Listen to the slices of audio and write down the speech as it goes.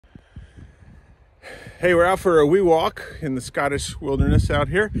Hey, we're out for a wee walk in the Scottish wilderness out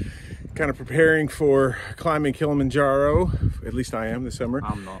here, kind of preparing for climbing Kilimanjaro. At least I am this summer.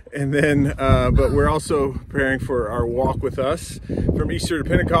 I'm not. And then, but we're also preparing for our walk with us from Easter to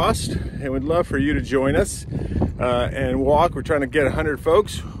Pentecost, and we'd love for you to join us and walk. We're trying to get 100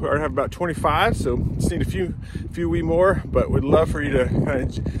 folks. We already have about 25, so just need a few wee more, but we'd love for you to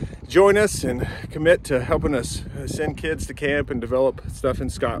kind of join us and commit to helping us send kids to camp and develop stuff in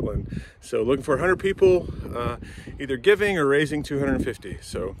Scotland. So looking for 100 people, either giving or raising 250.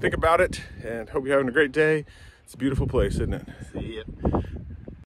 So think about it and hope you're having a great day. It's a beautiful place, isn't it? See ya.